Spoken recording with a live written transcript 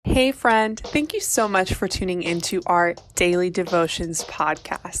Hey friend, thank you so much for tuning into our Daily Devotions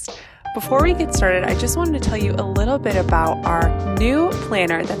podcast. Before we get started, I just wanted to tell you a little bit about our new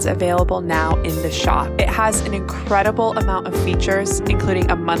planner that's available now in the shop. It has an incredible amount of features,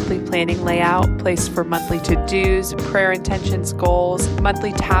 including a monthly planning layout, place for monthly to-dos, prayer intentions, goals,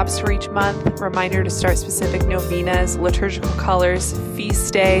 monthly tabs for each month, reminder to start specific novenas, liturgical colors,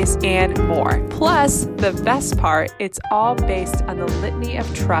 feast days, and more. Plus, the best part, it's all based on the Litany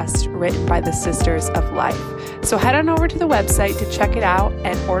of Trust written by the Sisters of Life. So head on over to the website to check it out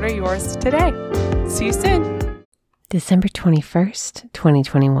and order yours today. See you soon. December 21st,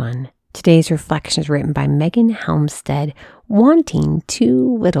 2021. Today's reflection is written by Megan Helmstead, wanting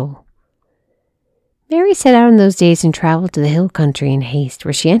too little. Mary set out in those days and traveled to the hill country in haste,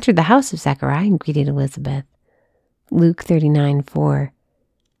 where she entered the house of Zechariah and greeted Elizabeth. Luke 39:4.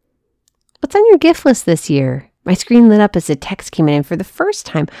 What's on your gift list this year? My screen lit up as the text came in, and for the first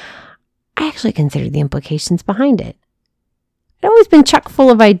time, I actually considered the implications behind it. I'd always been chock full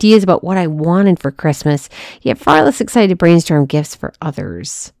of ideas about what I wanted for Christmas, yet far less excited to brainstorm gifts for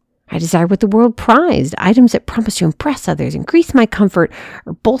others. I desired what the world prized, items that promised to impress others, increase my comfort,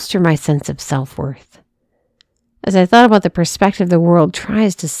 or bolster my sense of self-worth. As I thought about the perspective the world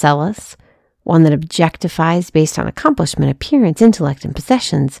tries to sell us, one that objectifies based on accomplishment, appearance, intellect, and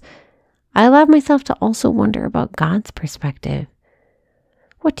possessions, I allowed myself to also wonder about God's perspective.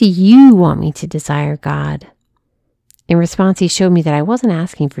 What do you want me to desire, God? In response, he showed me that I wasn't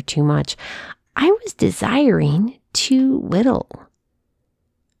asking for too much. I was desiring too little.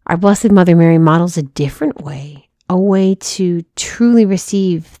 Our Blessed Mother Mary models a different way, a way to truly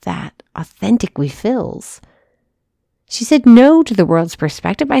receive that authentic refills. She said no to the world's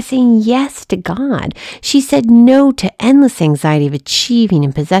perspective by saying yes to God. She said no to endless anxiety of achieving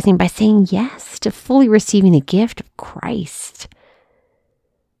and possessing by saying yes to fully receiving the gift of Christ.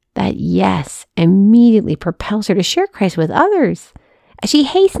 That yes immediately propels her to share Christ with others as she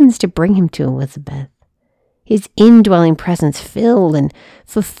hastens to bring him to Elizabeth. His indwelling presence filled and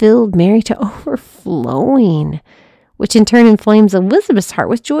fulfilled Mary to overflowing, which in turn inflames Elizabeth's heart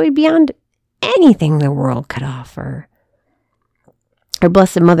with joy beyond anything the world could offer. Our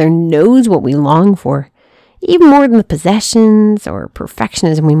Blessed Mother knows what we long for, even more than the possessions or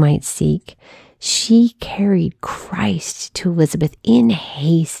perfectionism we might seek. She carried Christ to Elizabeth in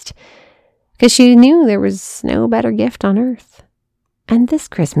haste because she knew there was no better gift on earth. And this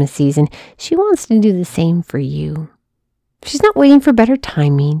Christmas season, she wants to do the same for you. She's not waiting for better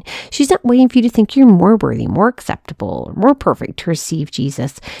timing. She's not waiting for you to think you're more worthy, more acceptable, or more perfect to receive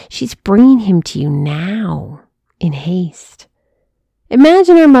Jesus. She's bringing him to you now in haste.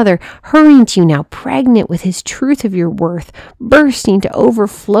 Imagine our mother hurrying to you now, pregnant with his truth of your worth, bursting to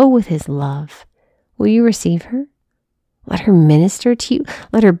overflow with his love. Will you receive her? Let her minister to you.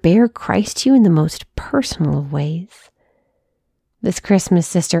 Let her bear Christ to you in the most personal of ways. This Christmas,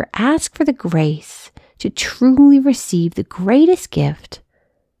 sister, ask for the grace to truly receive the greatest gift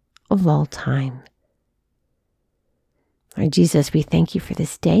of all time. Lord Jesus, we thank you for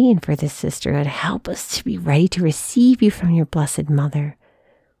this day and for this sisterhood. Help us to be ready to receive you from your Blessed Mother.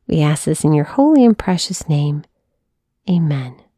 We ask this in your holy and precious name. Amen.